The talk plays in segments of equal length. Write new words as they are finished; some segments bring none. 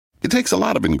It takes a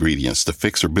lot of ingredients to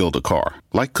fix or build a car,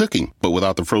 like cooking, but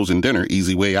without the frozen dinner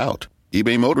easy way out.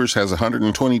 eBay Motors has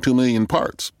 122 million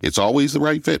parts. It's always the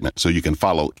right fitment, so you can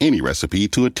follow any recipe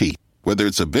to a T. Whether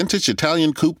it's a vintage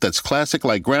Italian coupe that's classic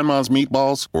like Grandma's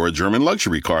meatballs or a German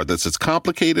luxury car that's as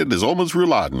complicated as Oma's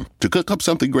rouladen, to cook up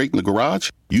something great in the garage,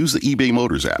 use the eBay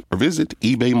Motors app or visit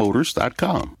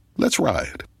ebaymotors.com. Let's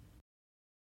ride.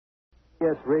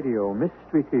 CBS Radio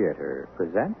Mystery Theater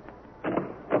presents...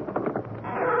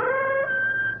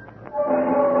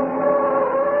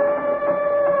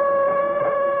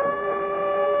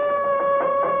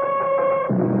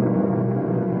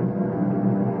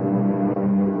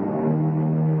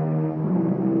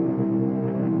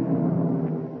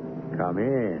 Come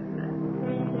in.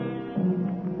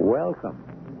 Welcome.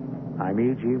 I'm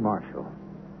E.G. Marshall.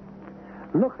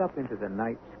 Look up into the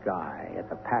night sky at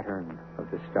the pattern of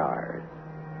the stars.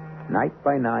 Night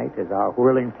by night, as our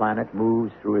whirling planet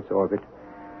moves through its orbit,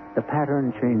 the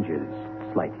pattern changes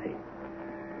slightly.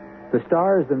 The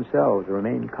stars themselves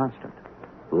remain constant,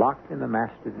 locked in the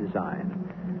master design,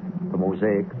 the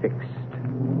mosaic fixed,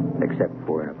 except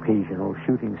for an occasional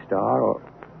shooting star or...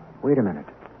 Wait a minute.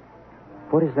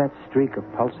 What is that streak of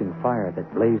pulsing fire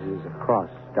that blazes across,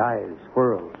 dives,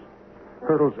 whirls,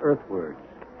 hurtles earthwards,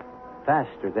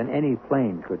 faster than any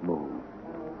plane could move?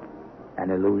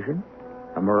 An illusion?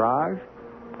 A mirage?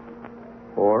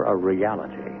 Or a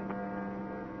reality?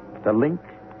 The link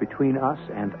between us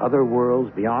and other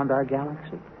worlds beyond our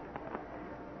galaxy?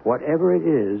 Whatever it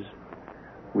is,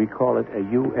 we call it a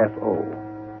UFO,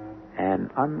 an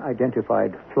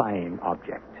unidentified flying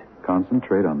object.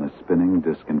 Concentrate on the spinning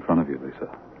disc in front of you, Lisa.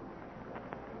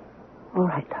 All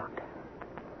right, Doctor.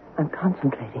 I'm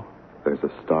concentrating. There's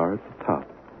a star at the top,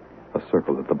 a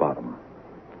circle at the bottom.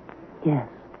 Yes.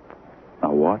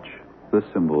 Now watch the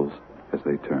symbols as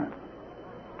they turn.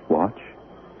 Watch.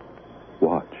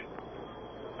 Watch.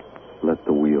 Let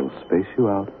the wheel space you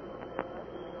out,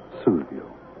 soothe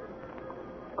you,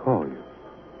 call you.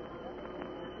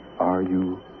 Are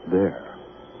you there?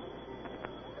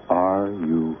 Are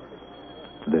you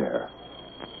there?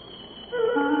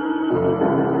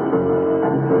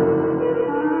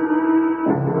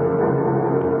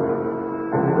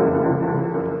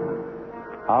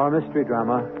 Our mystery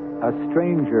drama, A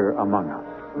Stranger Among Us,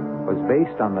 was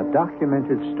based on the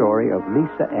documented story of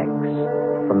Lisa X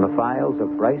from the files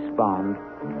of Bryce Bond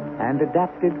and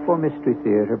adapted for Mystery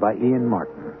Theater by Ian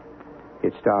Martin.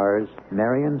 It stars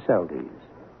Marion Seldes.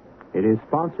 It is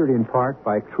sponsored in part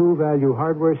by True Value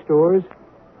Hardware Stores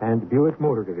and Buick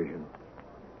Motor Division.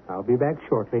 I'll be back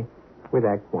shortly with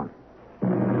Act One.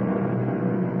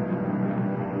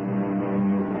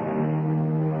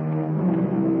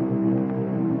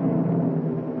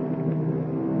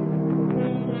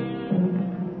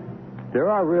 There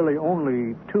are really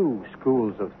only two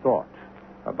schools of thought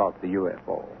about the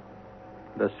UFO: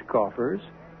 the scoffers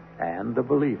and the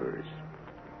believers.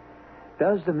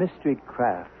 Does the mystery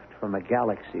craft from a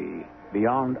galaxy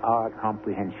beyond our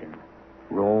comprehension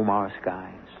roam our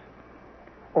skies?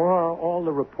 Or are all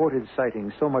the reported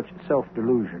sightings so much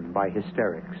self-delusion by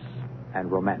hysterics and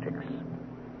romantics?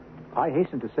 I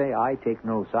hasten to say I take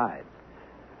no sides,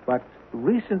 but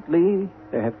recently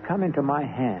there have come into my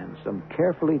hands some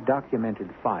carefully documented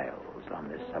files on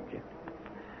this subject.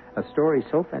 A story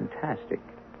so fantastic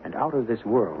and out of this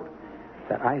world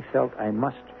that I felt I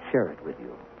must share it with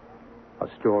you. A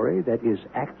story that is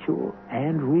actual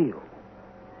and real.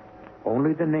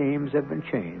 Only the names have been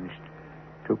changed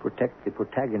to protect the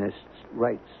protagonist's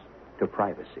rights to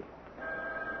privacy.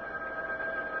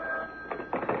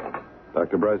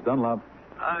 Dr. Bryce Dunlop.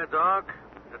 Hi, Doc.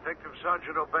 Detective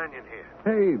Sergeant O'Banion here.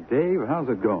 Hey, Dave, how's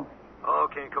it going? Oh,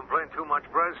 can't complain too much,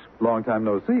 Bryce. Long time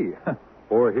no see.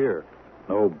 Or here.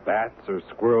 No bats or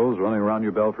squirrels running around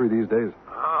your belfry these days.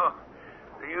 Oh,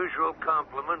 the usual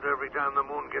compliment every time the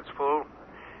moon gets full.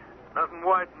 Nothing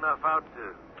white enough out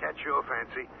to catch your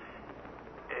fancy.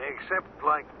 Except,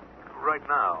 like, right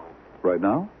now. Right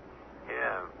now?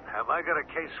 Yeah. Have I got a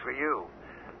case for you?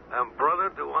 And, brother,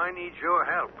 do I need your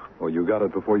help? Well, you got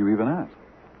it before you even asked.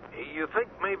 You think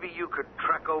maybe you could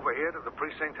trek over here to the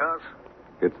precinct house?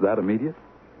 It's that immediate?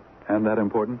 And that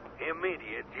important?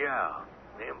 Immediate, yeah.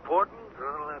 Important?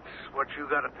 Well, that's what you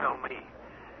got to tell me.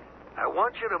 I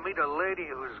want you to meet a lady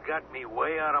who's got me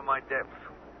way out of my depth.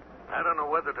 I don't know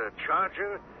whether to charge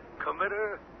her, commit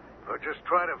her, or just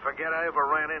try to forget I ever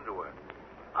ran into her.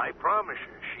 I promise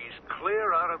you, she's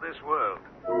clear out of this world.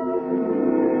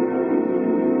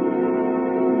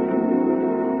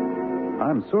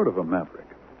 I'm sort of a maverick.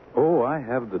 Oh, I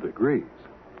have the degrees.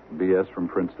 B.S. from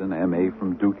Princeton, M.A.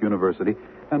 from Duke University,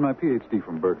 and my Ph.D.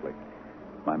 from Berkeley.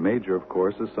 My major, of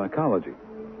course, is psychology.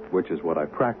 which is what I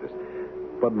practiced.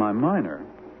 But my minor,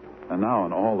 and now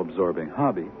an all-absorbing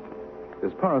hobby,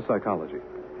 is parapsychology,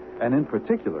 and in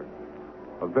particular,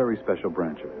 a very special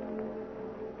branch of it.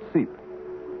 SEEP,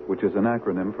 which is an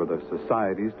acronym for the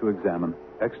Societies to Examine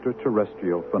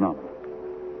Extraterrestrial Phenomena.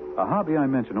 A hobby I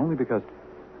mention only because,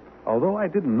 although I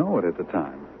didn't know it at the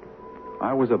time,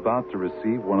 I was about to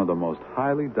receive one of the most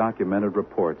highly documented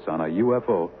reports on a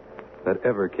UFO that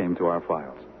ever came to our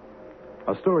files.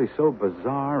 A story so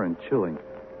bizarre and chilling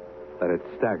that it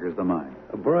staggers the mind.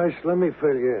 Bryce, let me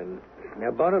fill you in.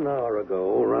 About an hour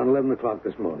ago, around 11 o'clock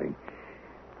this morning,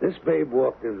 this babe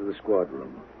walked into the squad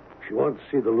room. She wanted to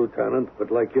see the lieutenant, but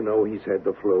like you know, he's had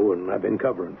the flu, and I've been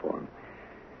covering for him.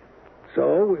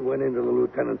 So we went into the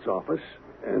lieutenant's office,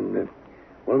 and,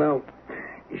 well, now,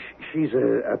 she's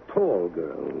a tall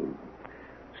girl,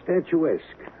 statuesque,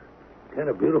 kind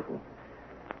of beautiful,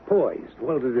 poised,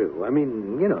 well-to-do. I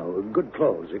mean, you know, good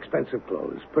clothes, expensive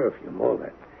clothes, perfume, all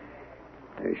that.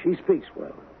 She speaks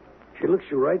well. She looks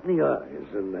you right in the eyes,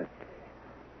 and,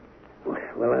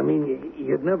 well, I mean,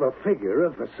 you'd never figure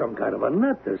her for some kind of a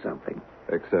nut or something.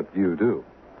 Except you do.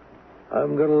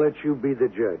 I'm going to let you be the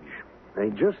judge. Now,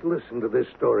 just listen to this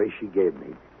story she gave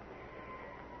me.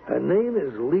 Her name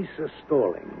is Lisa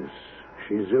Stallings.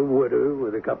 She's a widow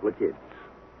with a couple of kids.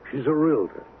 She's a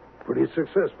realtor, pretty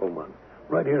successful one,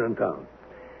 right here in town.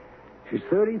 She's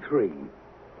 33.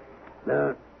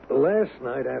 Now, last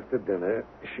night after dinner,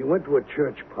 she went to a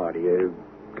church party, a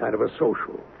kind of a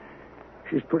social.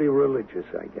 She's pretty religious,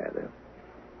 I gather.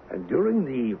 And during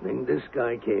the evening, this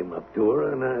guy came up to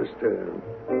her and asked her,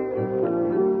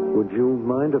 Would you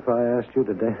mind if I asked you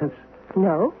to dance?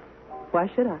 No. Why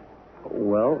should I?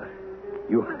 Well,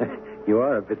 you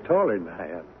are a bit taller than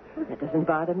I am. Well, that doesn't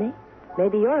bother me.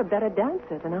 Maybe you're a better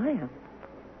dancer than I am.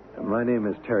 My name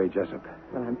is Terry Jessup.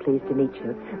 Well, I'm pleased to meet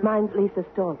you. Mine's Lisa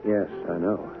Stallings. Yes, I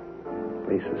know.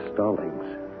 Lisa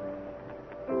Stallings.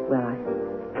 Well,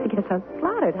 I guess I'm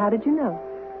flattered. How did you know?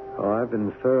 Oh, I've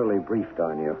been thoroughly briefed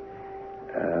on you.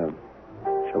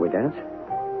 Shall we dance?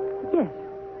 Yes.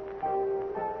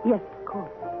 Yes, of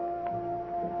course.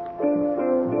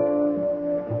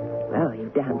 Well,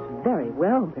 you dance very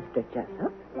well, Mr.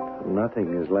 Jessup.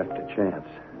 Nothing is left to chance.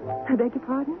 I beg your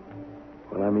pardon?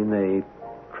 Well, I mean, they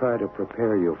try to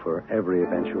prepare you for every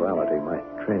eventuality. My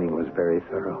training was very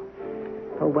thorough.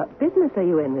 Oh, what business are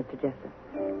you in, Mr. Jessup?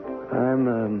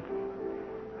 I'm,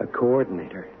 a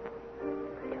coordinator.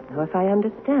 I don't know if I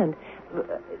understand.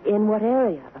 In what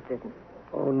area of business?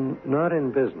 Oh, not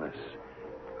in business.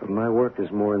 My work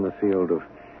is more in the field of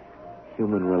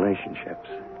human relationships.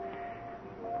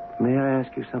 May I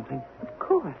ask you something? Of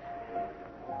course.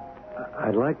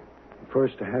 I'd like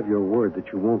first to have your word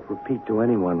that you won't repeat to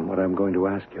anyone what I'm going to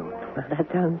ask you. Well,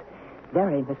 that sounds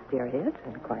very mysterious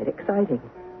and quite exciting.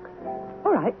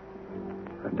 All right.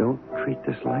 Don't treat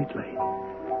this lightly.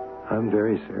 I'm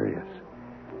very serious.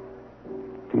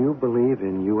 Do you believe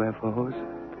in UFOs?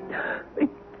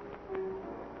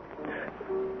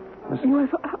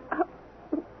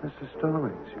 Mrs.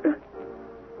 Stallings.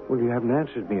 Well, you haven't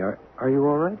answered me. Are you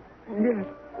all right? Yes.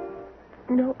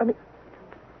 No, I mean...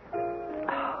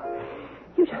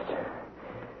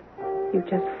 You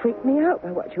just freaked me out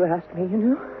by what you asked me, you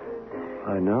know?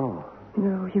 I know.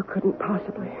 No, you couldn't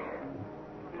possibly.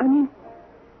 I mean,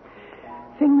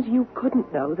 things you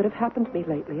couldn't know that have happened to me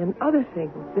lately, and other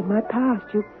things in my past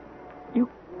you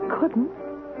couldn't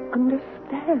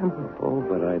understand. Oh,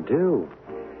 but I do.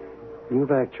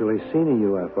 You've actually seen a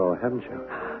UFO, haven't you?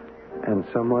 And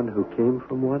someone who came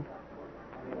from one?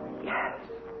 Yes.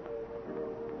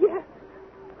 Yes.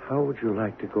 How would you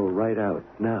like to go right out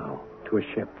now to a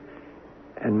ship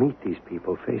and meet these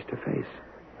people face to face?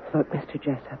 Look, Mr.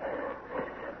 Jessup,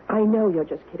 I know you're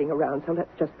just kidding around, so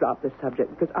let's just drop this subject,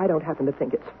 because I don't happen to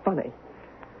think it's funny.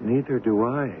 Neither do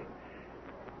I.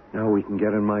 Now we can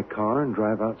get in my car and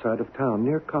drive outside of town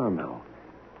near Carmel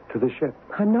to the ship.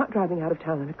 I'm not driving out of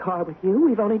town in a car with you.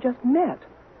 We've only just met.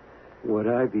 Would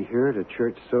I be here at a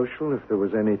church social if there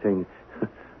was anything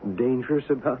dangerous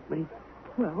about me?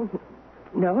 Well,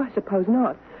 no, I suppose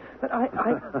not. But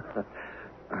I...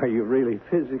 Are you really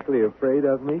physically afraid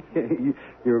of me?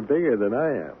 You're bigger than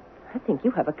I am. I think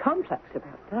you have a complex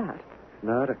about that.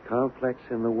 Not a complex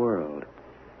in the world.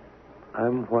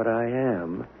 I'm what I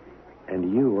am,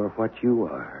 and you are what you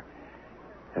are.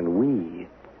 And we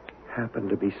happen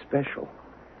to be special.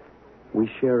 We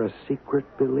share a secret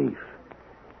belief.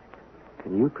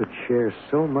 And you could share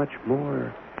so much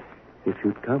more if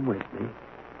you'd come with me.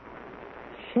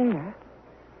 Share?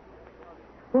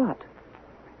 What?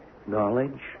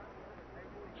 Knowledge.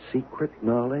 Secret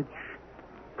knowledge.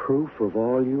 Proof of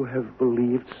all you have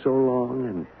believed so long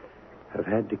and have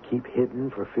had to keep hidden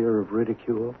for fear of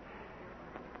ridicule,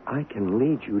 I can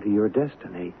lead you to your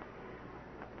destiny.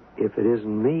 If it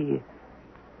isn't me,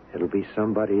 it'll be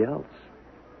somebody else.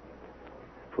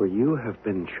 For you have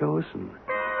been chosen.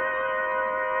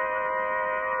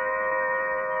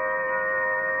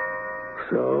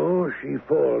 So she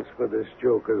falls for this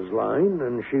joker's line,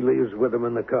 and she leaves with him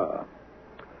in the car.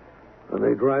 And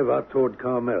they drive out toward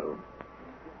Carmel.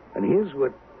 And here's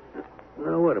what...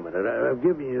 Now, wait a minute. I've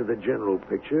given you the general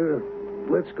picture.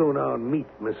 Let's go now and meet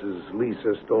Mrs.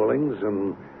 Lisa Stallings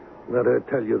and let her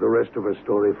tell you the rest of her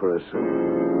story for herself.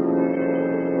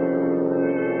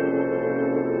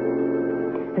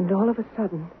 And all of a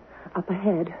sudden, up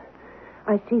ahead,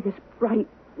 I see this bright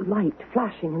light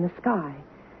flashing in the sky.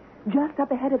 Just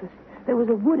up ahead of us, there was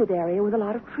a wooded area with a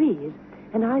lot of trees.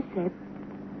 And I said,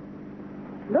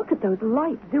 "Look at those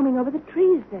lights zooming over the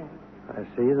trees there." I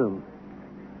see them.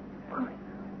 Well,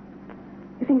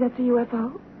 you think that's a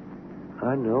UFO?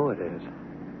 I know it is.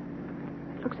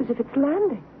 It looks as if it's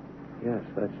landing. Yes,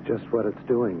 that's just what it's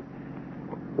doing.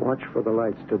 Watch for the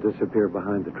lights to disappear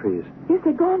behind the trees. Yes,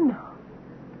 they're gone now.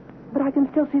 But I can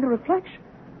still see the reflection.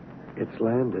 It's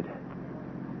landed.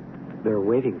 They're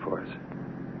waiting for us.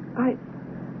 I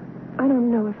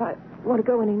don't know if I want to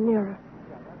go any nearer.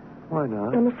 Why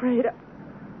not? I'm afraid.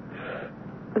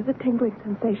 There's a tingling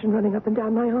sensation running up and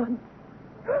down my arm.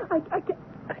 I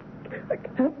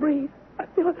can't breathe. I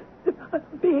feel I'm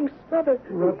being smothered.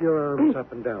 Rub your arms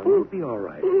up and down. You'll be all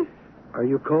right. Are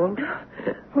you cold?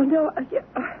 Well, no.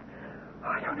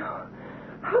 I don't know.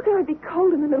 How can I be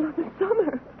cold in the middle of the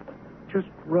summer? Just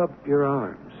rub your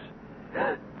arms.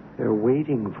 They're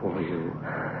waiting for you.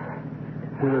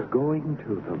 We're going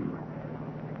to them.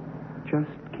 Just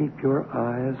keep your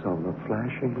eyes on the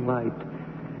flashing light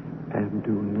and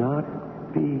do not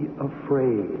be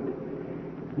afraid.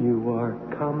 You are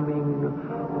coming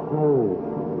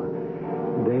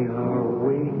home. They are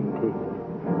waiting.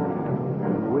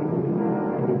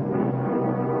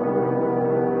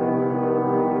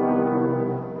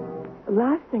 The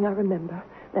last thing I remember,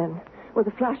 then, were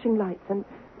the flashing lights and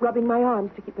rubbing my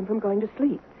arms to keep them from going to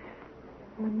sleep.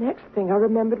 And the next thing I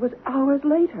remembered was hours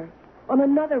later, on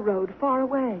another road far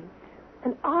away.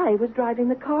 And I was driving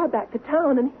the car back to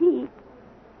town, and he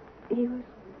was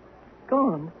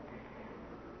gone.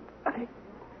 I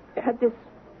had this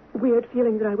weird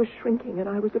feeling that I was shrinking, and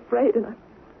I was afraid, and I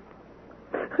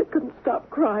couldn't stop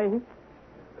crying.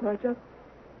 So I just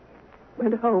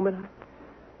went home, and I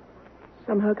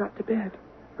somehow got to bed.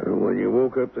 When you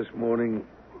woke up this morning,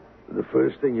 the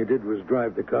first thing you did was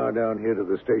drive the car down here to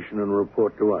the station and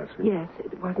report to us. Yes,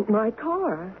 it wasn't my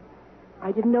car.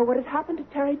 I didn't know what had happened to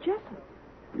Terry Jessup.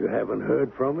 You haven't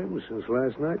heard from him since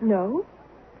last night? No.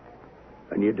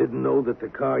 And you didn't know that the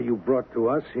car you brought to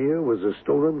us here was a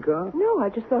stolen car? No, I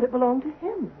just thought it belonged to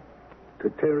him. To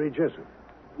Terry Jessup?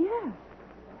 Yes.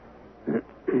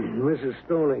 Mrs.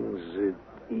 Stallings,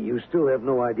 you still have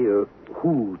no idea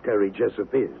who Terry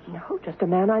Jessup is? No, just a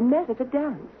man I met at a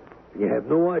dance. You have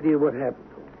no idea what happened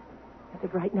to him? As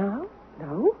of right now,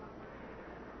 no.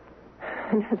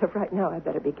 And as of right now, I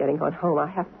better be getting on home. I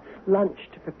have lunch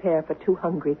to prepare for 2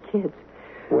 hungry kids.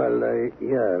 Well,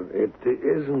 yeah, it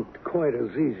isn't quite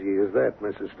as easy as that,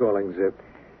 Mrs. Stallings.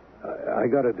 I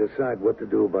got to decide what to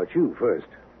do about you first.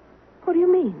 What do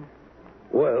you mean?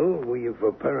 Well, we've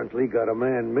apparently got a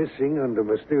man missing under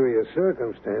mysterious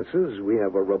circumstances. We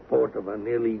have a report of an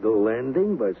illegal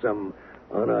landing by some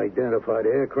unidentified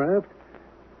aircraft.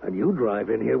 And you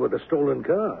drive in here with a stolen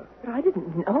car. But I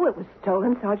didn't know it was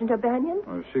stolen, Sergeant O'Banion.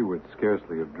 Well, she would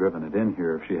scarcely have driven it in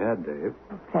here if she had, Dave.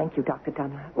 Oh, thank you, Dr.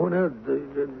 Dunlap. Oh, now,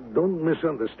 don't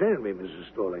misunderstand me, Mrs.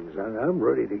 Stallings. I'm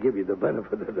ready to give you the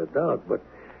benefit of the doubt, but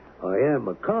I am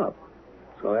a cop,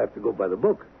 so I have to go by the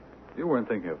book. You weren't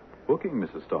thinking of booking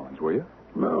Mrs. Stallings, were you?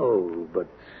 No, but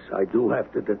I do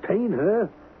have to detain her.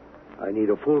 I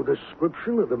need a full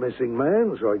description of the missing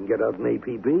man so I can get out an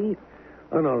APB.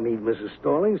 And I'll need Mrs.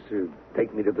 Stallings to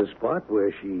take me to the spot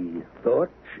where she thought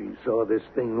she saw this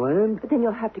thing land. But then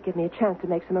you'll have to give me a chance to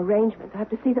make some arrangements. I have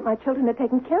to see that my children are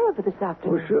taken care of for this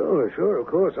afternoon. Oh, sure, of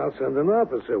course. I'll send an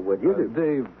officer with you.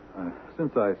 Dave,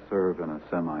 since I serve in a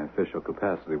semi-official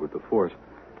capacity with the force,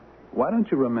 why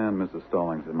don't you remand Mrs.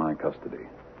 Stallings in my custody?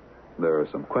 There are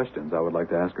some questions I would like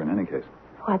to ask her in any case.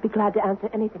 Oh, I'd be glad to answer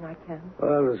anything I can.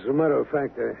 Well, as a matter of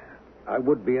fact, I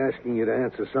would be asking you to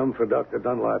answer some for Dr.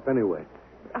 Dunlap anyway.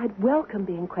 I'd welcome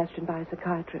being questioned by a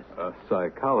psychiatrist. A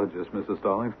psychologist, Mrs.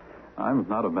 Stallings? I'm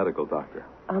not a medical doctor.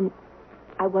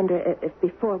 I wonder if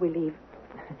before we leave,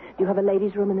 do you have a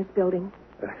ladies' room in this building?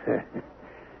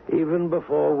 Even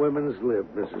before women's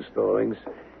lived, Mrs. Stallings.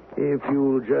 If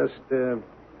you'll just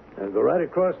Now go right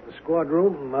across the squad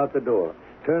room and out the door.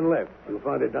 Turn left. You'll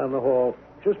find it down the hall,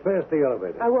 just past the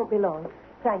elevator. I won't be long.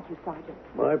 Thank you, Sergeant.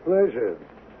 My pleasure.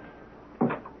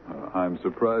 I'm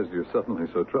surprised you're suddenly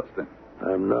so trusting.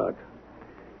 I'm not.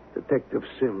 Detective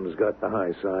Sims got the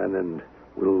high sign, and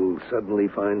we'll suddenly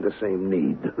find the same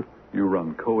need. You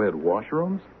run co-ed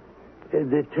washrooms?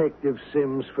 Detective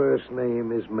Sims' first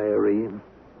name is Mary.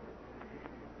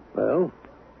 Well,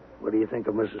 what do you think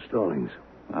of Mrs. Stallings?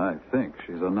 I think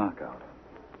she's a knockout.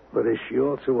 But is she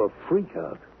also a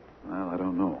freakout? Well, I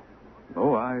don't know.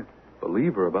 Oh, I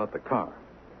believe her about the car.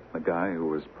 The guy who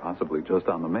was possibly just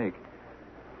on the make.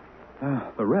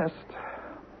 The rest...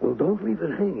 Well, don't leave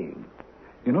it hanging.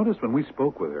 You noticed when we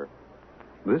spoke with her,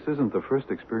 this isn't the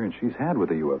first experience she's had with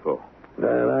a UFO.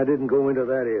 Well, I didn't go into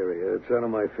that area. It's out of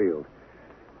my field.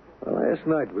 Well, last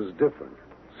night was different.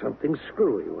 Something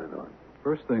screwy went on.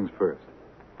 First things first.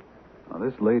 Now,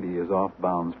 this lady is off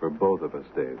bounds for both of us,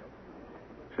 Dave.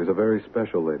 She's a very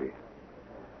special lady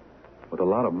with a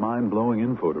lot of mind-blowing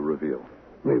info to reveal.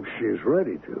 If she's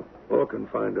ready to, or can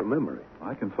find her memory.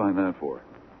 I can find that for her,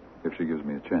 if she gives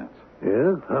me a chance.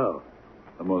 Yeah? How?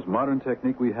 The most modern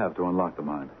technique we have to unlock the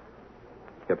mind.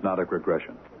 Hypnotic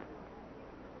regression.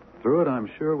 Through it, I'm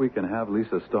sure we can have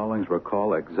Lisa Stallings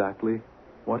recall exactly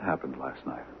what happened last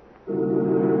night.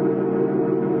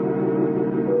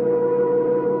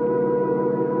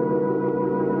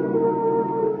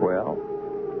 Well,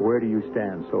 where do you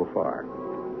stand so far?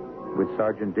 With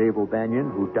Sergeant Dave O'Banion,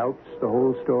 who doubts the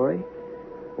whole story?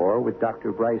 Or with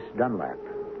Dr. Bryce Dunlap,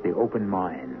 the open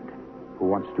mind, who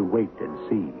wants to wait and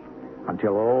see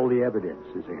until all the evidence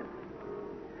is in?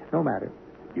 No matter.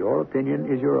 Your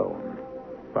opinion is your own.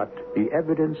 But the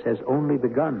evidence has only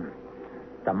begun.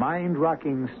 The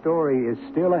mind-rocking story is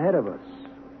still ahead of us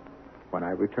when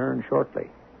I return shortly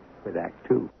with Act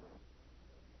 2.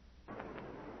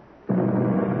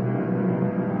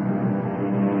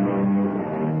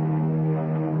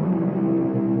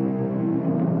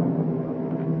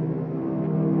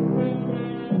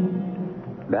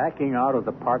 Backing out of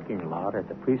the parking lot at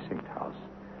the precinct house,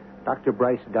 Dr.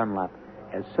 Bryce Dunlap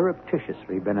has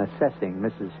surreptitiously been assessing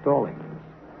Mrs. Stallings.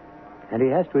 And he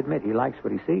has to admit he likes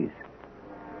what he sees.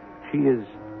 She is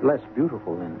less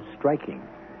beautiful than striking.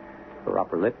 Her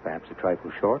upper lip perhaps a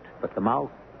trifle short, but the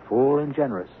mouth full and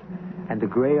generous, and the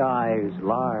gray eyes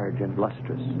large and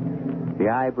lustrous. The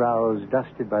eyebrows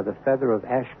dusted by the feather of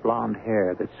ash-blonde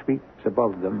hair that sweeps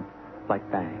above them like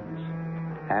bangs.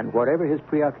 And whatever his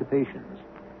preoccupations,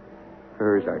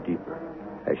 hers are deeper,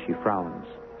 as she frowns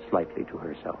slightly to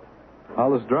herself.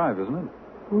 Hollis Drive, isn't it?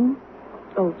 Hmm?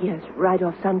 Oh, yes, right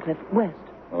off Suncliff West.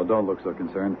 Oh, don't look so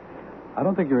concerned. I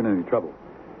don't think you're in any trouble.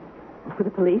 For the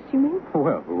police, you mean?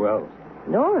 Well, who else?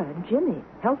 Nora and Jimmy.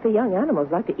 Healthy young animals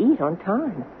like to eat on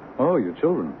time. Oh, your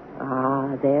children.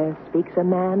 Ah, there speaks a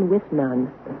man with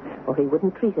none, or he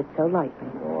wouldn't treat it so lightly.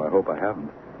 Oh, I hope I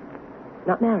haven't.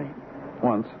 Not married?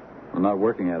 Once. I'm not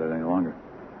working at it any longer.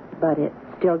 But it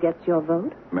still gets your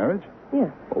vote? Marriage?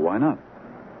 Yeah. Well, why not?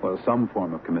 Well, some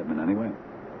form of commitment anyway.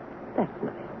 That's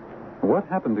nice. What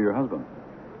happened to your husband?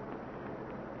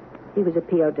 He was a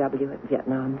POW at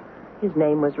Vietnam. His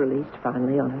name was released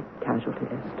finally on a casualty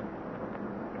list.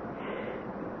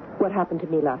 What happened to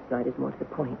me last night is more to the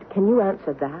point. Can you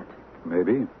answer that?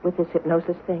 Maybe. With this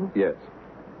hypnosis thing? Yes.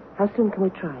 How soon can we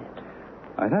try it?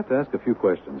 I'd have to ask a few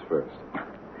questions first.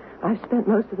 I've spent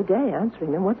most of the day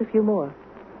answering them. What's a few more?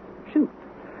 Shoot.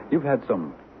 You've had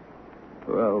some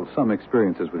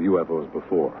experiences with UFOs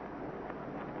before.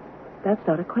 That's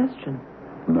not a question.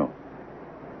 No.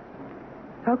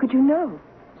 How could you know?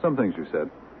 Some things you said.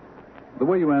 The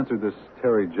way you answered this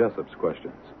Terry Jessup's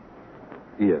questions.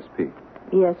 ESP.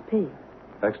 ESP?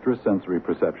 Extrasensory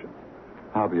perception.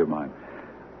 Hobby of mine.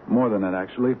 More than that,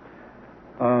 actually.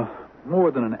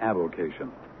 More than an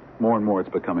avocation. More and more it's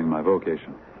becoming my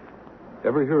vocation.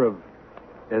 Ever hear of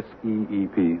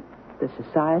SEEP? The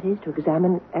Societies to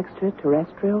Examine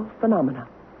Extraterrestrial Phenomena.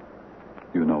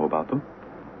 You know about them?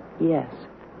 Yes.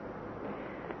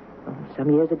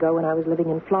 Some years ago when I was living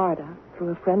in Florida, through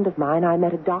a friend of mine, I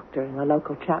met a doctor in a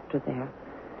local chapter there.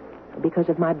 Because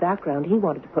of my background, he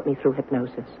wanted to put me through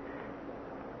hypnosis.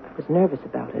 I was nervous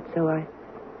about it, so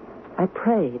I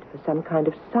prayed for some kind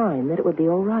of sign that it would be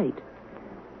all right.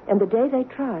 And the day they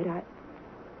tried,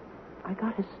 I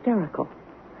got hysterical.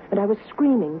 And I was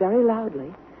screaming very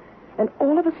loudly. And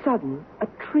all of a sudden, a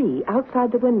tree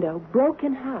outside the window broke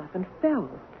in half and fell.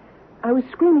 I was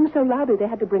screaming so loudly they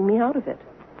had to bring me out of it.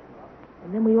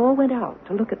 And then we all went out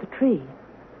to look at the tree.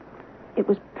 It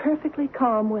was perfectly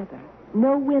calm weather.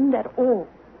 No wind at all.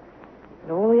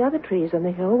 And all the other trees on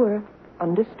the hill were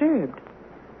undisturbed.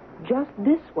 Just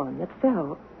this one that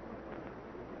fell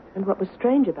And what was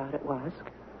strange about it was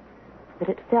that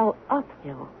it fell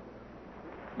uphill.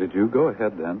 Did you go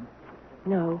ahead then?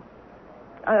 No.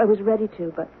 I was ready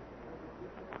to, but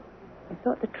I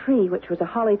thought the tree, which was a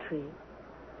holly tree,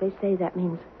 they say that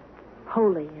means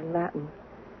holy in Latin.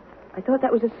 I thought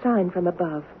that was a sign from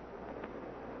above.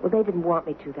 Well, they didn't want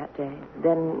me to that day.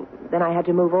 Then I had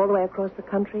to move all the way across the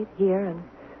country here, and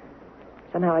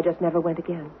somehow I just never went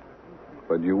again.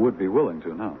 But you would be willing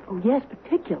to now. Oh, yes,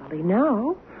 particularly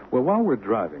now. Well, while we're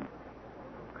driving,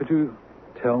 could you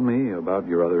tell me about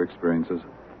your other experiences?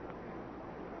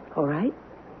 All right.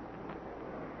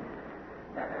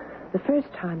 The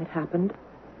first time it happened,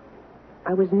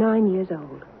 I was 9 years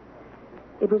old.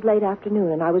 It was late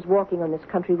afternoon, and I was walking on this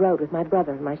country road with my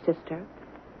brother and my sister.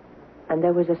 And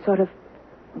there was a sort of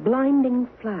blinding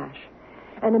flash,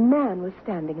 and a man was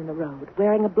standing in the road,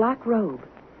 wearing a black robe.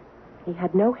 He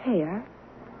had no hair,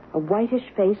 a whitish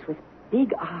face with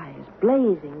big eyes,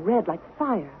 blazing red like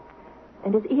fire,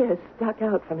 and his ears stuck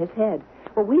out from his head.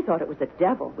 Well, we thought it was the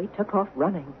devil. We took off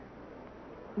running.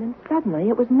 And then suddenly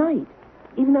it was night,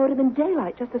 even though it had been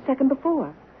daylight just a second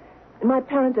before. And my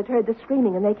parents had heard the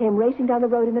screaming, and they came racing down the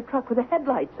road in a truck with the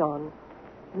headlights on.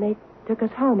 And they took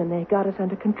us home, and they got us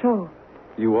under control.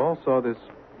 You all saw this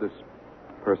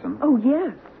person? Oh,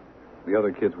 yes. The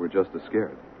other kids were just as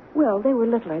scared. Well, they were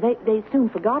littler. They soon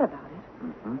forgot about it.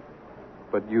 Mm-hmm.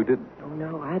 But you didn't? Oh,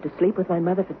 no. I had to sleep with my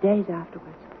mother for days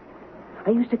afterwards.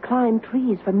 I used to climb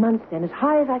trees for months then, as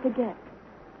high as I could get,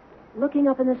 looking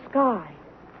up in the sky,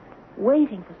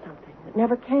 waiting for something that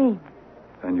never came.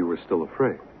 And you were still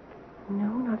afraid? No,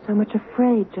 not so much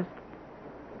afraid, just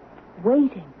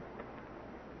waiting,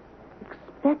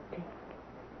 expecting.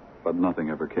 But nothing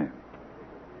ever came?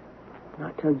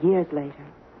 Not till years later.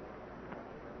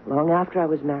 Long after I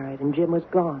was married and Jim was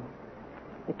gone.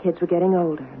 The kids were getting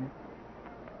older, and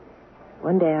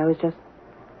one day I was just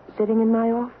sitting in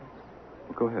my office.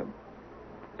 Well, go ahead.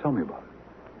 Tell me about it.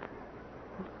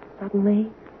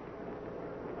 Suddenly,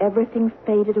 everything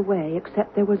faded away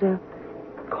except there was a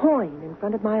coin in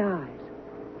front of my eyes.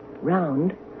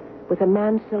 Round, with a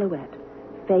man's silhouette.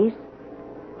 Face,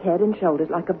 head, and shoulders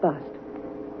like a bust.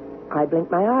 I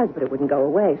blinked my eyes, but it wouldn't go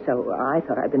away, so I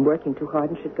thought I'd been working too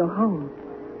hard and should go home.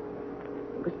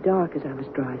 It was dark as I was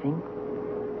driving,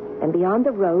 and beyond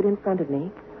the road in front of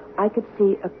me, I could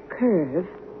see a curve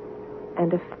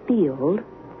and a field,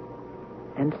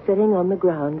 and sitting on the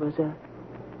ground was a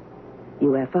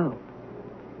UFO.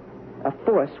 A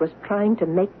force was trying to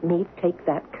make me take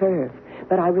that curve,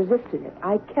 but I resisted it.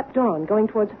 I kept on, going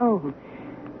towards home.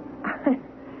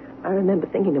 I remember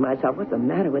thinking to myself, what's the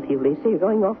matter with you, Lisa? You're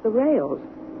going off the rails.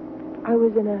 I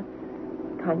was in a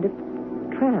kind of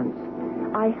trance.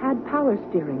 I had power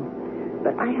steering,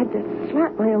 but I had to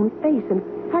slap my own face and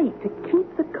fight to keep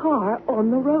the car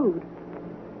on the road.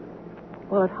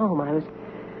 Well, at home, I was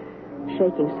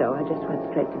shaking so I just went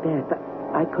straight to bed, but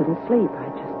I couldn't sleep. I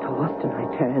just tossed and I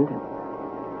turned, and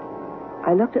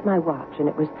I looked at my watch, and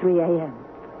it was 3 a.m.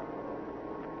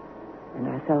 And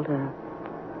I felt a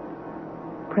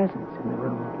presence in the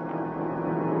room.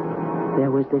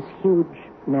 There was this huge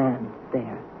man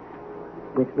there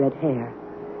with red hair,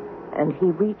 and he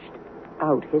reached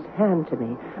out his hand to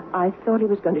me. I thought he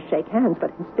was going to shake hands,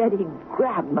 but instead he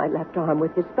grabbed my left arm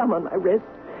with his thumb on my wrist,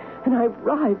 and I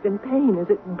writhed in pain as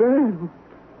it burned.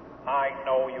 I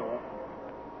know you.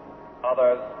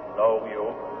 Others know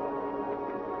you.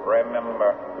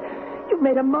 Remember. You've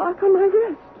made a mark on my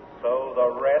wrist. So the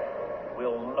rest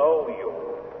will know you.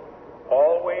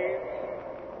 Always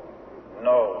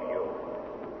know you.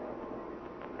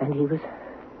 And he was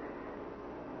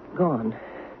gone.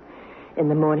 In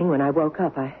the morning when I woke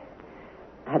up, I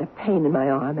had a pain in my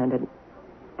arm and an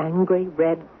angry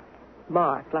red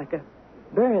mark like a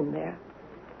burn there.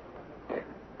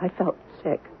 I felt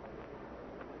sick.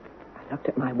 I looked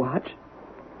at my watch.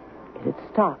 It had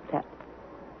stopped at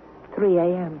 3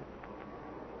 a.m.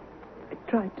 I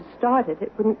tried to start it.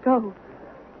 It wouldn't go.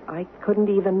 I couldn't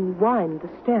even wind the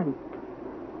stem.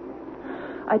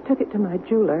 I took it to my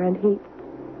jeweler, and he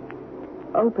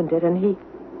opened it, and he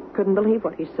couldn't believe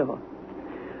what he saw.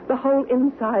 The whole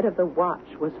inside of the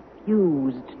watch was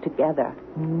fused together,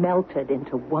 melted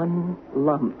into one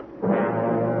lump.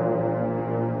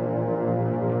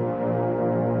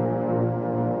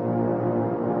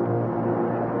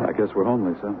 I guess we're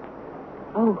home, Lisa.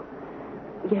 Oh,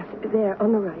 yes, there,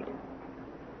 on the right.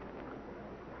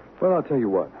 Well, I'll tell you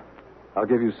what. I'll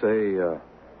give you, say,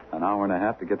 an hour and a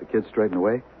half to get the kids straightened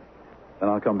away. Then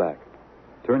I'll come back.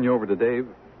 Turn you over to Dave,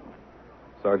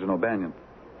 Sergeant O'Banion.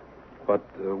 But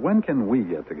when can we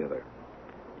get together?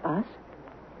 Us?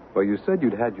 Well, you said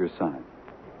you'd had your sign.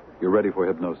 You're ready for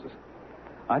hypnosis.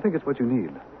 I think it's what you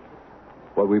need.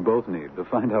 What we both need to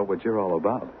find out what you're all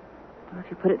about. Well, if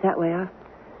you put it that way,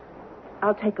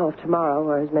 I'll take off tomorrow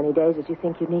or as many days as you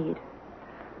think you need.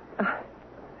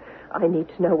 I need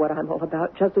to know what I'm all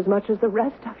about just as much as the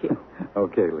rest of you.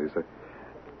 Okay, Lisa.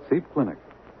 Seat Clinic.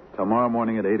 Tomorrow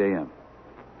morning at 8 a.m.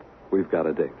 We've got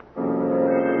a date.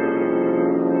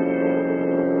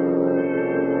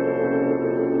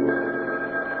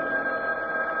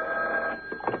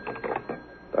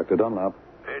 Dr. Dunlap.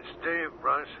 It's Dave,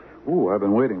 Bryce. Ooh, I've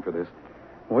been waiting for this.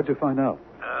 What'd you find out?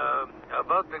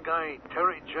 About the guy,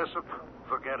 Terry Jessup,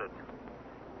 forget it.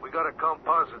 We got a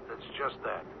composite that's just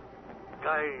that.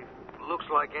 Guy looks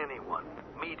like anyone.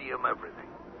 Medium everything.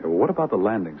 What about the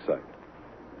landing site?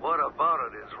 What about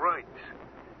it is right.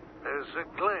 There's a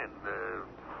gland,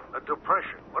 a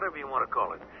depression, whatever you want to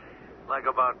call it. Like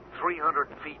about 300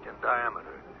 feet in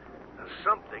diameter. There's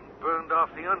something burned off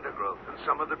the undergrowth and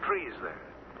some of the trees there.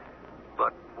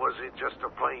 But was it just a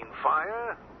plain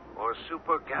fire? Or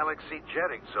super galaxy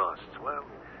jet exhaust? Well,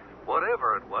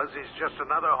 whatever it was, it's just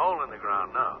another hole in the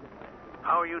ground now.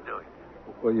 How are you doing?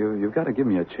 Well, you've got to give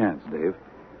me a chance, Dave.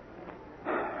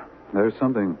 There's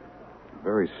something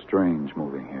very strange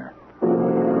moving here.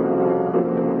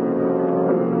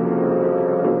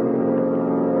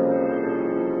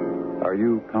 Are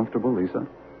you comfortable, Lisa?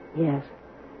 Yes.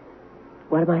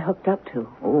 What am I hooked up to?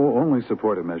 Oh, only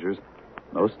supportive measures.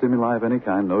 No stimuli of any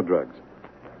kind, no drugs.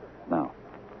 Now,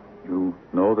 you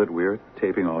know that we're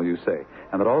taping all you say,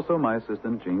 and that also my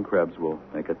assistant, Gene Krebs, will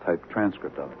make a typed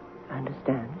transcript of it. I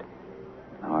understand.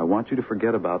 Now, I want you to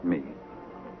forget about me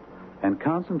and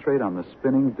concentrate on the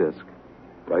spinning disc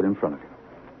right in front of you.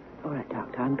 All right,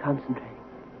 Doctor, I'm concentrating.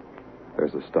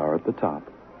 There's a star at the top,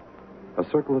 a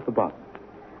circle at the bottom.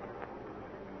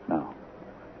 Now,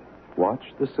 watch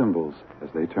the symbols as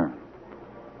they turn.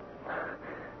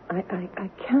 I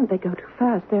can't. They go too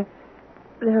fast.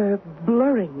 They're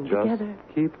blurring together.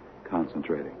 Just keep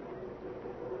concentrating.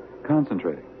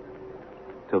 Concentrating.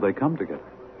 Till they come together.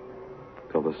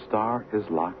 Till the star is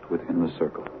locked within the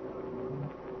circle.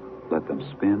 Let them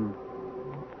spin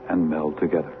and meld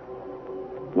together.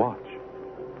 Watch.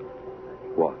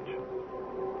 Watch.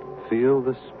 Feel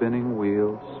the spinning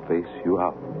wheel space you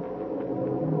out.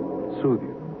 Soothe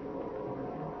you.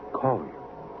 Call you.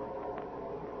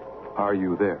 Are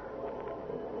you there?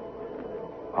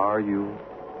 Are you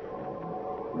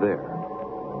there?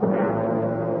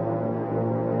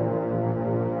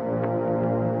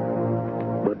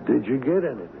 But did you get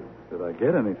anything? Did I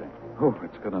get anything? Oh,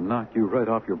 it's going to knock you right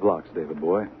off your blocks, David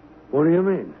boy. What do you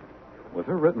mean? With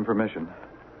her written permission,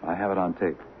 I have it on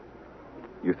tape.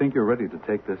 You think you're ready to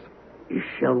take this?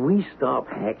 Shall we stop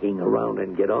hacking around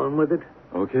and get on with it?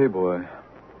 Okay, boy.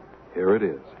 Here it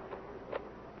is.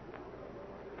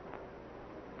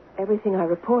 Everything I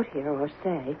report here or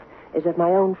say is of my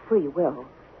own free will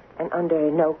and under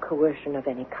no coercion of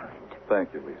any kind.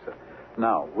 Thank you, Lisa.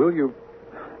 Now,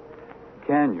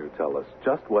 can you tell us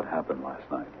just what happened last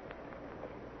night?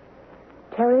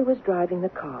 Terry was driving the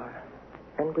car,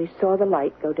 and we saw the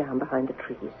light go down behind the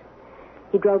trees.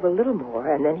 He drove a little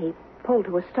more, and then he pulled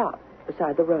to a stop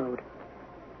beside the road.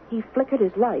 He flickered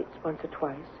his lights once or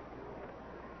twice,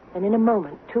 and in a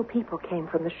moment, 2 people came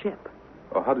from the ship.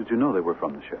 Oh, how did you know they were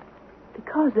from the ship?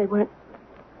 Because they weren't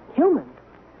human.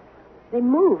 They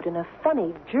moved in a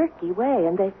funny, jerky way,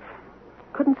 and they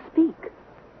couldn't speak.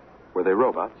 Were they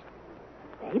robots?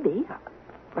 Maybe.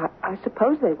 I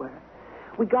suppose they were.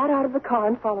 We got out of the car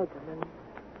and followed them, and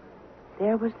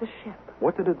there was the ship.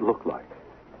 What did it look like?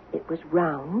 It was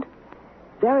round,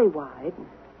 very wide,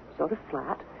 sort of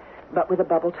flat, but with a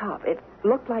bubble top. It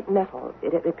looked like metal.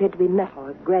 It appeared to be metal,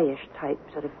 a grayish type,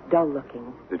 sort of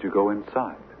dull-looking. Did you go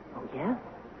inside? Oh, yeah.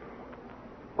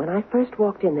 When I first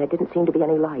walked in, there didn't seem to be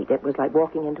any light. It was like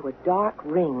walking into a dark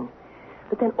ring.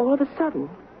 But then all of a sudden,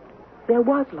 there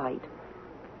was light.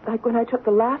 Like when I took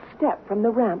the last step from the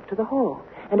ramp to the hall.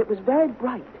 And it was very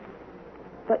bright.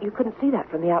 But you couldn't see that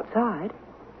from the outside.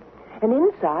 And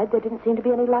inside, there didn't seem to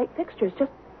be any light fixtures.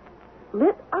 Just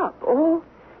lit up. All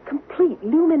complete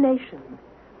illumination.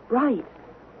 Bright.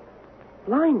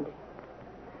 Blinding.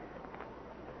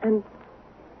 And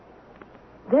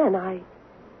then I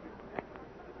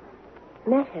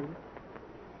met him.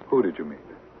 Who did you meet?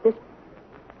 This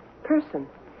person.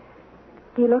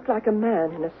 He looked like a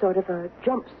man in a sort of a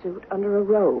jumpsuit under a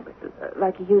robe,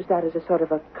 like he used that as a sort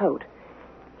of a coat.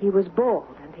 He was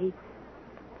bald, and he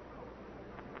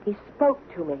spoke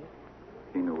to me.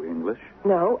 He knew English?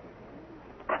 No.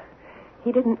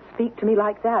 He didn't speak to me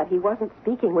like that. He wasn't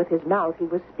speaking with his mouth. He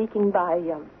was speaking by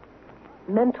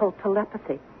mental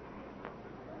telepathy.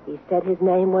 He said his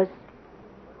name was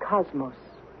Cosmos.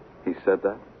 He said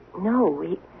that? No,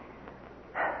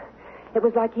 it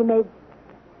was like he made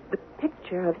the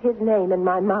picture of his name in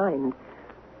my mind.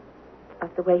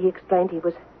 That's the way he explained he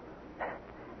was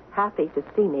happy to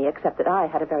see me, except that I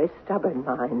had a very stubborn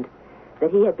mind.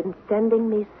 That he had been sending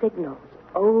me signals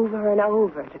over and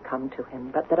over to come to him,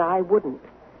 but that I wouldn't.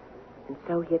 And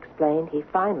so he explained he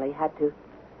finally had to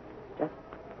just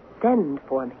send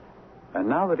for me. And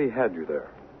now that he had you there,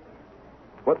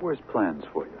 what were his plans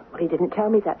for you? Well, he didn't tell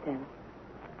me that then.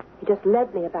 He just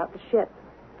led me about the ship.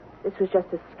 This was just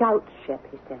a scout ship,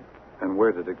 he said. And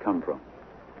where did it come from?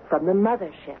 From the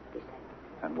mothership, he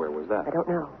said. And where was that? I don't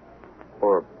know.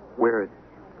 Or where it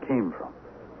came from?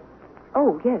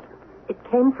 Oh, yes. It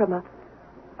came from a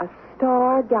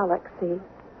star galaxy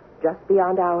just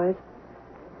beyond ours,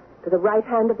 to the right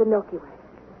hand of the Milky Way.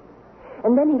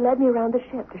 And then he led me around the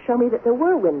ship to show me that there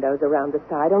were windows around the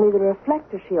side, only the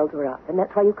reflector shields were up, and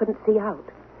that's why you couldn't see out.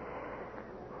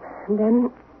 And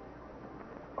then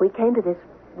we came to this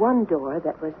one door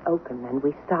that was open, and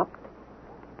we stopped.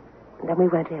 And then we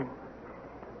went in.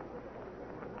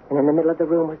 And in the middle of the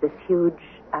room was this huge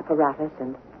apparatus,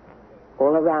 and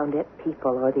all around it,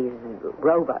 people, or these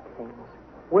robot things,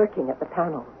 working at the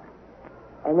panels.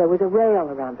 And there was a rail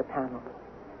around the panels.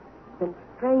 And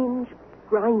strange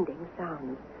grinding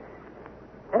sounds.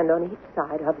 And on each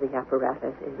side of the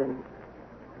apparatus is an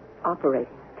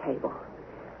operating table.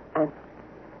 And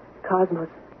Cosmos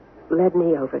led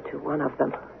me over to one of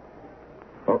them.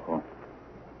 Uh-oh.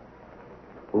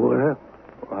 What happened?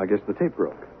 Well, I guess the tape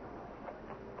broke.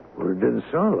 Well, it didn't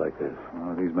sound like this.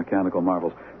 Oh, these mechanical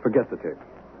marvels. Forget the tape.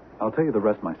 I'll tell you the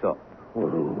rest myself. Well,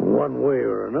 one way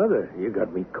or another, you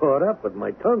got me caught up with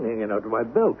my tongue hanging out of my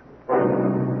belt.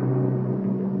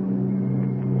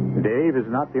 Dave is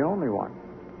not the only one.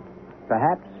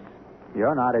 Perhaps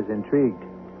you're not as intrigued.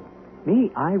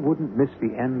 Me, I wouldn't miss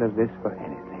the end of this for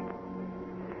anything.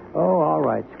 Oh, all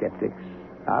right, skeptics.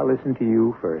 I'll listen to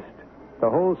you first. The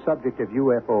whole subject of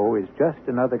UFO is just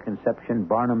another conception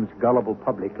Barnum's gullible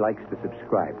public likes to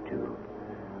subscribe to.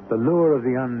 The lure of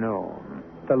the unknown,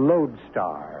 the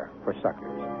lodestar for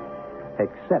suckers.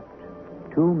 Except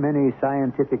too many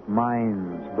scientific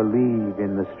minds believe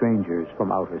in the strangers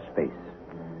from outer space.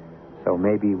 So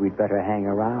maybe we'd better hang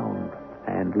around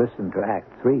and listen to Act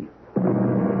 3.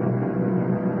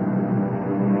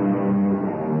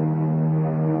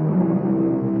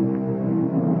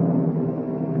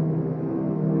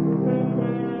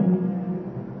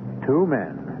 Two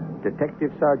men,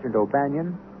 Detective Sergeant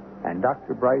O'Banion and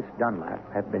Dr. Bryce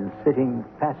Dunlap, have been sitting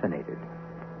fascinated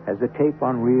as the tape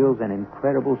unreels an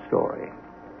incredible story.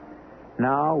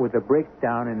 Now, with a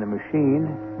breakdown in the machine,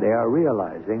 they are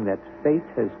realizing that fate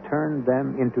has turned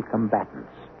them into combatants,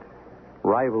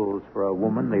 rivals for a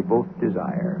woman they both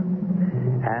desire.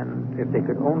 And if they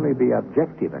could only be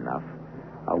objective enough,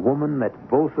 a woman that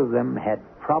both of them had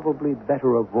probably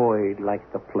better avoid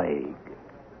like the plague.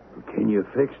 Can you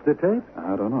fix the tape?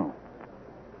 I don't know.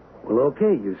 Well,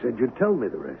 okay, you said you'd tell me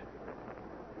the rest.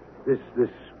 This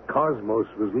Cosmos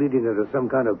was leading her to some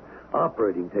kind of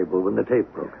operating table when the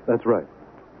tape broke. That's right.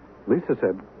 Lisa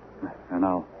said, and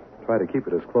I'll try to keep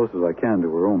it as close as I can to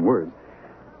her own words,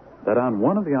 that on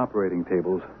one of the operating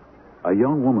tables, a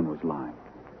young woman was lying.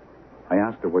 I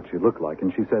asked her what she looked like,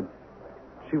 and she said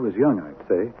she was young, I'd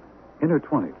say, in her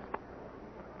 20s.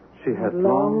 She had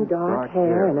long, dark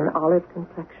hair and an olive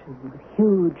complexion with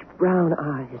huge brown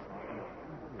eyes.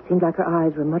 It seemed like her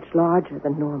eyes were much larger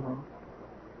than normal.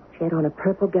 She had on a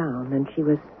purple gown, and she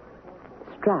was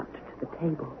strapped to the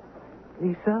table.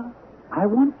 Lisa, I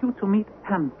want you to meet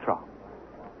Antron.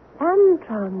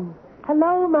 Antron.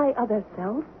 Hello, my other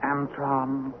self.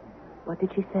 Antron. What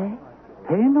did she say?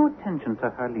 Pay no attention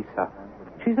to her, Lisa.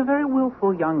 She's a very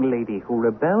willful young lady who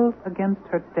rebels against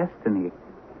her destiny.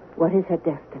 What is her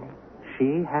destiny?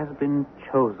 She has been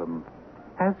chosen,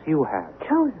 as you have.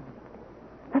 Chosen?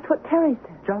 That's what Terry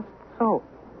said. Just so.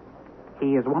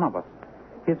 He is one of us.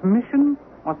 His mission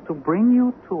was to bring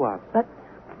you to us. But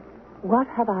what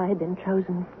have I been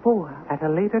chosen for? At a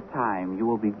later time, you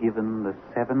will be given the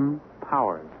 7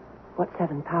 powers. What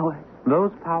 7 powers?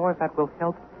 Those powers that will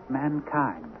help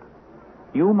mankind.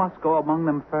 You must go among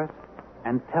them first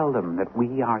and tell them that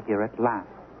we are here at last.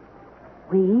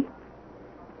 We?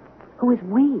 Who is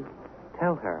we?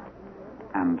 Tell her,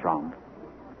 Andron.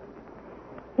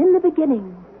 In the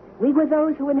beginning, we were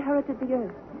those who inherited the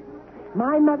earth.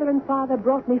 My mother and father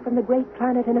brought me from the great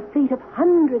planet in a fleet of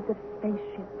hundreds of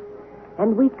spaceships.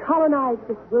 And we colonized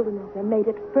this wilderness and made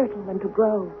it fertile and to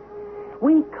grow.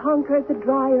 We conquered the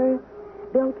dry earth,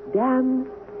 built dams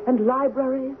and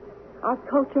libraries. Our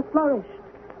culture flourished,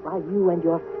 while you and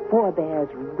your forebears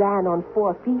ran on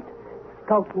 4 feet,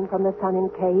 skulking from the sun in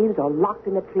caves or locked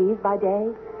in the trees by day,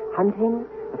 hunting,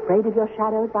 afraid of your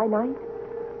shadows by night.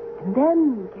 And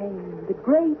then came the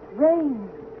great rain,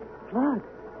 flood,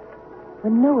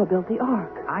 when Noah built the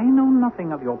ark. I know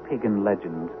nothing of your pagan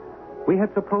legends. We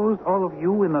had supposed all of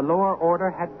you in the lower order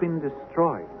had been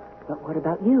destroyed. But what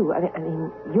about you? I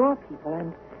mean your people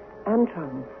and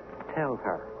Antron. Tell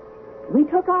her. We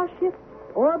took our ship,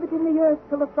 orbiting the earth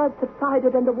till the flood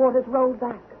subsided and the waters rolled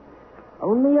back.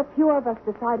 Only a few of us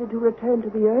decided to return to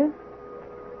the earth.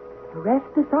 The rest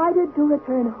decided to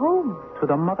return home. To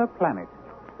the mother planet.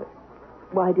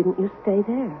 Why didn't you stay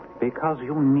there? Because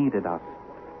you needed us.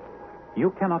 You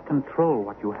cannot control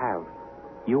what you have.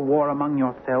 You war among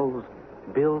yourselves,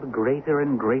 build greater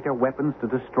and greater weapons to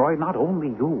destroy not only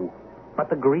you, but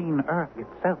the green earth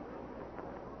itself.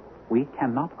 We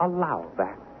cannot allow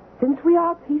that. Since we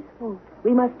are peaceful,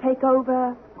 we must take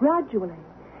over gradually.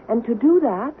 And to do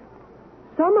that,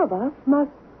 some of us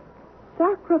must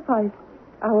sacrifice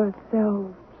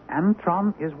ourselves.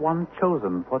 Antron is one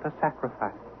chosen for the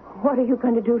sacrifice. What are you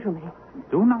going to do to me?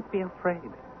 Do not be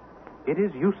afraid. It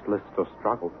is useless to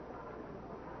struggle.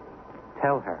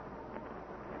 Tell her,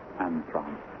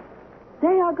 Antron.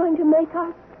 They are going to make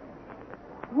us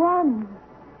one,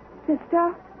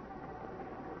 sister.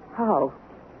 How?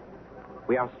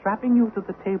 We are strapping you to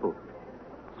the table,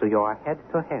 so you are head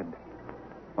to head.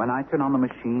 When I turn on the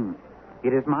machine,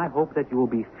 it is my hope that you will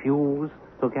be fused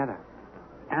together.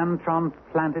 Antron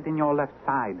planted in your left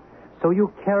side, so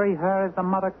you carry her as the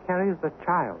mother carries the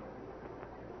child.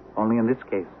 Only in this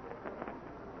case,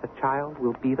 the child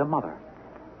will be the mother.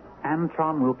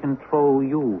 Antron will control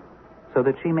you so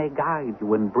that she may guide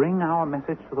you and bring our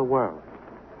message to the world,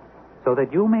 so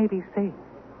that you may be safe.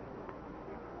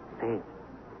 Safe.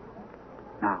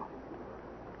 Now,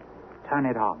 turn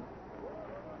it on.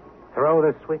 Throw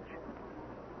the switch.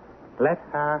 Let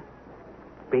her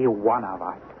be one of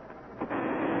us.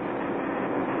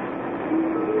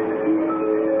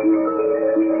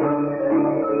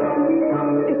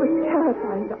 It was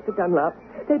terrifying, Dr. Dunlop.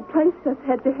 They'd placed us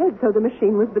head to head so the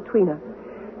machine was between us.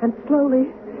 And slowly,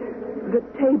 the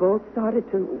table started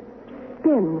to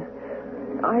spin.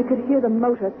 I could hear the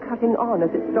motor cutting on as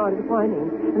it started whining,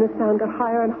 and the sound got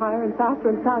higher and higher and faster,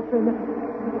 and then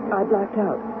I blacked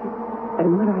out.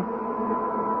 And when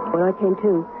I came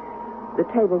to, the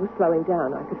table was slowing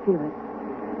down. I could feel it.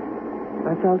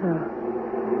 I felt a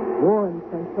warm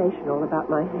sensation all about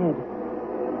my head.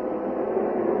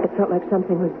 It felt like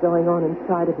something was going on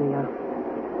inside of me, a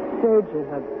surging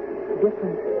of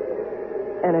different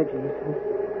energies.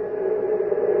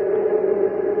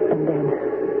 And then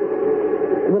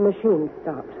the machine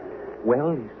stopped.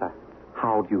 Well, Lisa,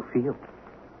 how do you feel?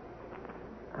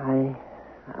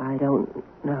 I don't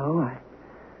know.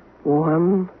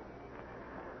 Warm,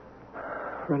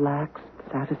 relaxed,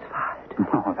 satisfied.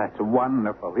 Oh, that's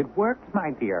wonderful. It worked,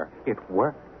 my dear. It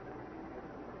worked.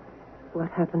 What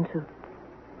happened to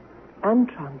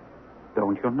Antron?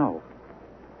 Don't you know?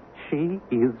 She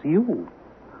is you.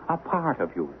 A part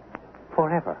of you.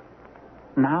 Forever.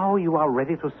 Now you are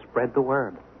ready to spread the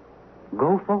word.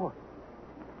 Go forth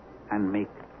and make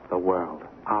the world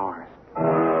ours.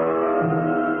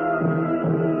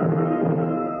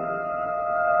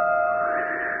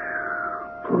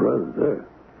 Brother.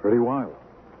 Pretty wild.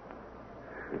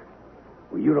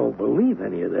 Well, you don't believe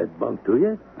any of that bunk, do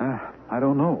you? I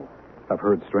don't know. I've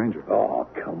heard stranger. Oh,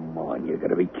 come on. You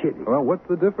gotta be kidding. Well, what's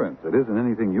the difference? It isn't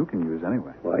anything you can use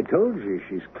anyway. Well, I told you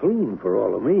she's clean for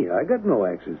all of me. I got no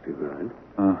axes to grind.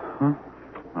 Uh-huh.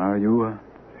 Are you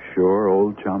sure,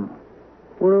 old chum?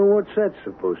 Well, what's that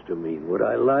supposed to mean? Would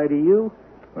I lie to you?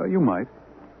 Well, you might,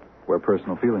 where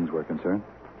personal feelings were concerned.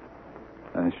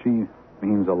 She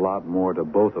means a lot more to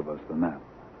both of us than that.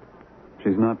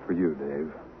 She's not for you,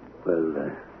 Dave.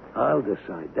 Well, I'll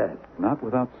decide that. Not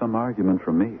without some argument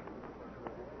from me.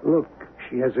 Look,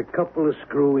 she has a couple of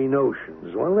screwy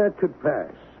notions. Well, that could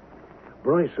pass.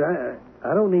 Bryce,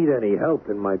 I don't need any help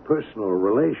in my personal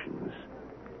relations.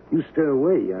 You stay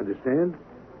away, you understand?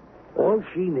 All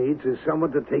she needs is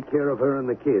someone to take care of her and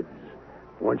the kids.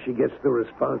 Once she gets the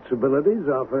responsibilities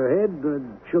off her head,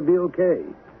 she'll be okay.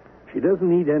 She doesn't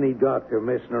need any doctor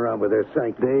messing around with her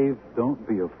psyche. Dave, don't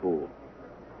be a fool.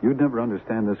 You'd never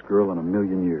understand this girl in a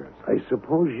million years. I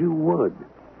suppose you would.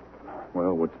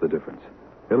 Well, what's the difference?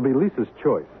 It'll be Lisa's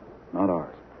choice, not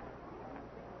ours.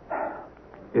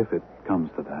 If it comes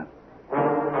to that.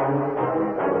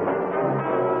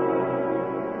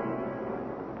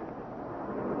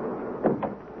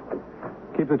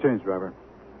 Keep the change, driver.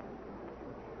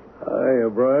 Hiya,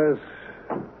 Bryce.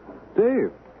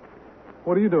 Dave,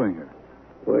 what are you doing here?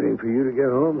 Waiting for you to get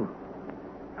home.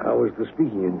 How was the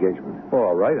speaking engagement? Oh,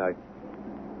 all right.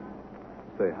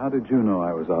 Say, how did you know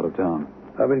I was out of town?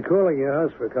 I've been calling your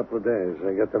house for a couple of days.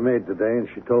 I got the maid today, and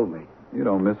she told me. You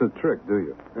don't miss a trick, do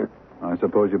you? I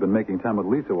suppose you've been making time with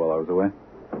Lisa while I was away.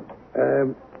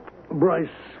 Bryce,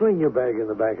 sling your bag in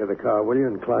the back of the car, will you,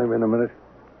 and climb in a minute?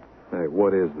 Hey,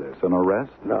 what is this, an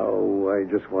arrest? No, I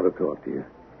just want to talk to you.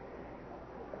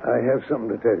 I have something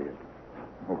to tell you.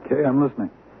 Okay, I'm listening.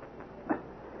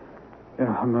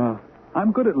 Yeah,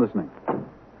 I'm good at listening.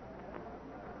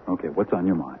 Okay, what's on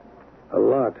your mind? A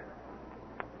lot.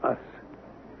 Us.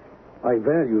 I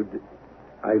value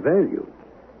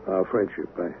our friendship.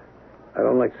 I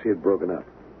don't like to see it broken up.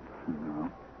 No,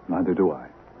 neither do I.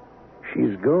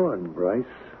 She's gone, Bryce.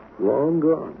 Long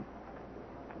gone.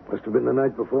 Must have been the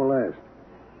night before last.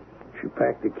 She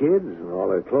packed the kids and all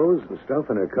her clothes and stuff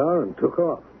in her car and took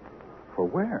off. For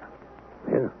where?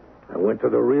 Yeah. I went to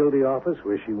the realty office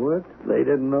where she worked. They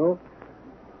didn't know.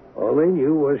 All they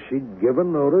knew was she'd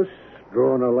given notice,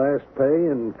 drawn her last pay,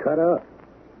 and cut out.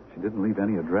 She didn't leave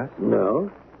any address? No.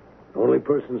 The only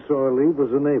person saw her leave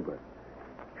was a neighbor.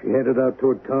 She headed out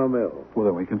toward Carmel. Well,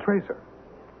 then we can trace her.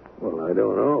 Well, I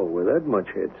don't know. With that much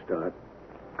head start.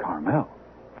 Carmel?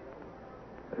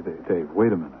 Dave,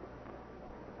 wait a minute.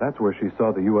 That's where she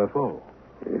saw the UFO.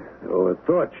 Yeah. Oh, I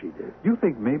thought she did. You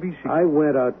think maybe she... I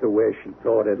went out to where she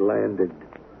thought it landed.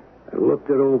 I looked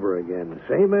it over again.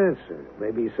 Same answer.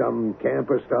 Maybe some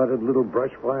camper started a little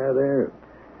brush fire there.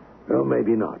 Well,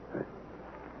 maybe not.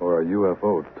 Or a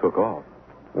UFO took off.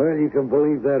 Well, you can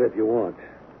believe that if you want.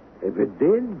 If it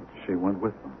did... She went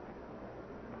with them.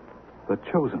 The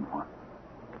chosen one.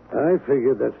 I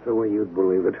figured that's the way you'd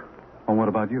believe it. Well, what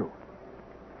about you?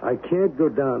 I can't go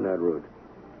down that route.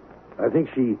 I think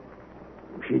she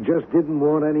just didn't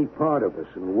want any part of us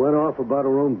and went off about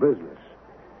her own business.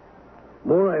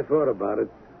 More I thought about it,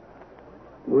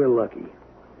 we're lucky.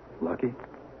 Lucky?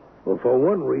 Well, for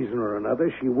one reason or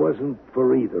another, she wasn't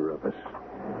for either of us.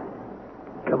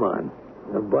 Come on,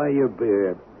 I'll buy you a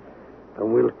beer,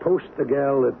 and we'll toast the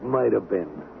gal that might have been.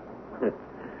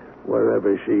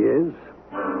 Wherever she is.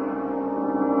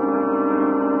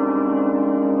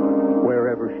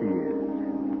 Wherever she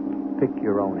is. Pick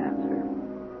your own answer.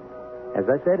 As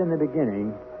I said in the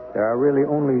beginning, there are really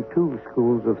only two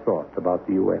schools of thought about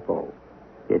the UFO.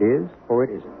 It is or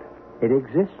it isn't. It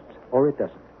exists or it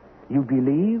doesn't. You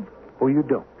believe or you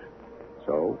don't.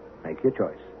 So, make your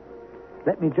choice.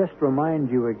 Let me just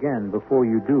remind you again before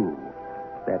you do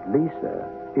that Lisa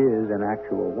is an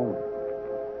actual woman.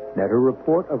 That her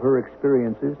report of her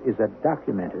experiences is a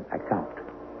documented account.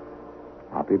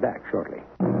 I'll be back shortly.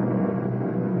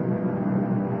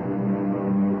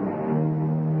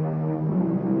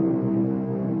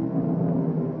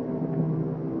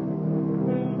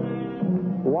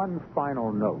 One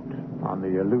final note on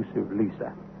the elusive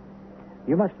Lisa.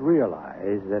 You must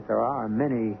realize that there are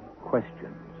many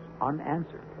questions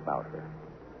unanswered about her.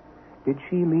 Did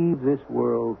she leave this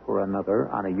world for another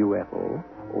on a UFO,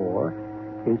 or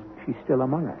is she still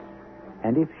among us?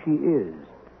 And if she is,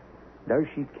 does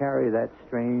she carry that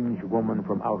strange woman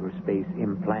from outer space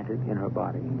implanted in her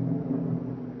body?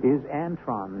 Is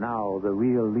Antron now the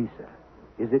real Lisa?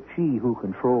 Is it she who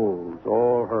controls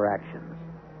all her actions?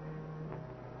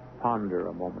 Ponder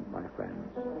a moment, my friends,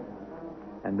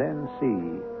 and then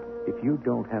see if you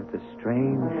don't have the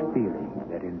strange feeling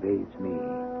that invades me,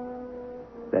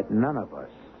 that none of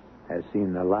us has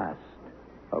seen the last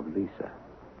of Lisa.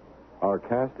 Our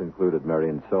cast included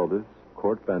Marion Seldes,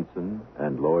 Court Benson,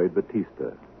 and Lloyd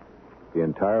Batista. The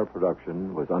entire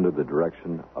production was under the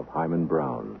direction of Hyman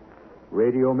Brown.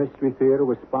 Radio Mystery Theater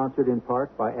was sponsored in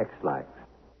part by X-Lax.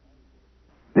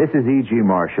 This is E.G.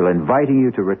 Marshall inviting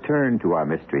you to return to our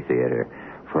Mystery Theater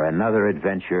for another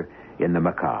adventure in the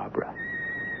macabre.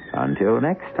 Until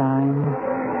next time,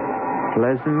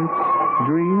 pleasant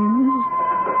dreams.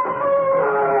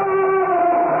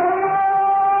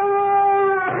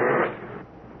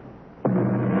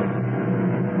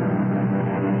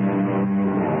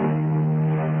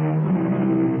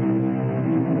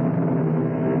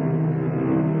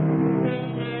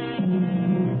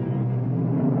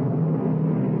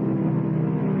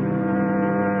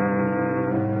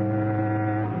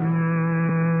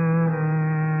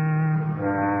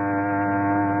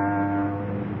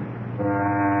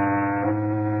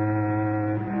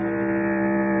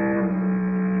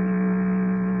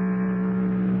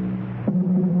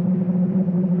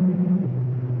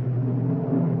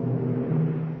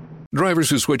 Drivers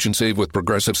who switch and save with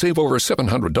Progressive save over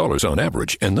 $700 on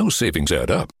average, and those savings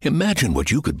add up. Imagine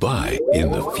what you could buy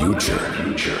in the future.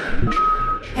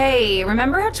 Hey,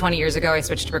 remember how 20 years ago I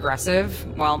switched to Progressive?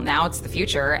 Well, now it's the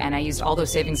future, and I used all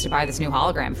those savings to buy this new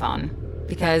hologram phone.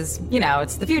 Because,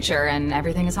 it's the future, and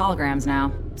everything is holograms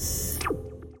now.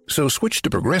 So switch to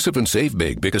Progressive and save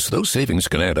big, because those savings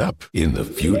can add up in the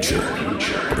future.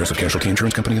 Progressive Casualty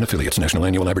Insurance Company and Affiliates. National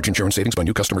annual average insurance savings by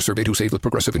new customers surveyed who saved with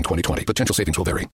Progressive in 2020. Potential savings will vary.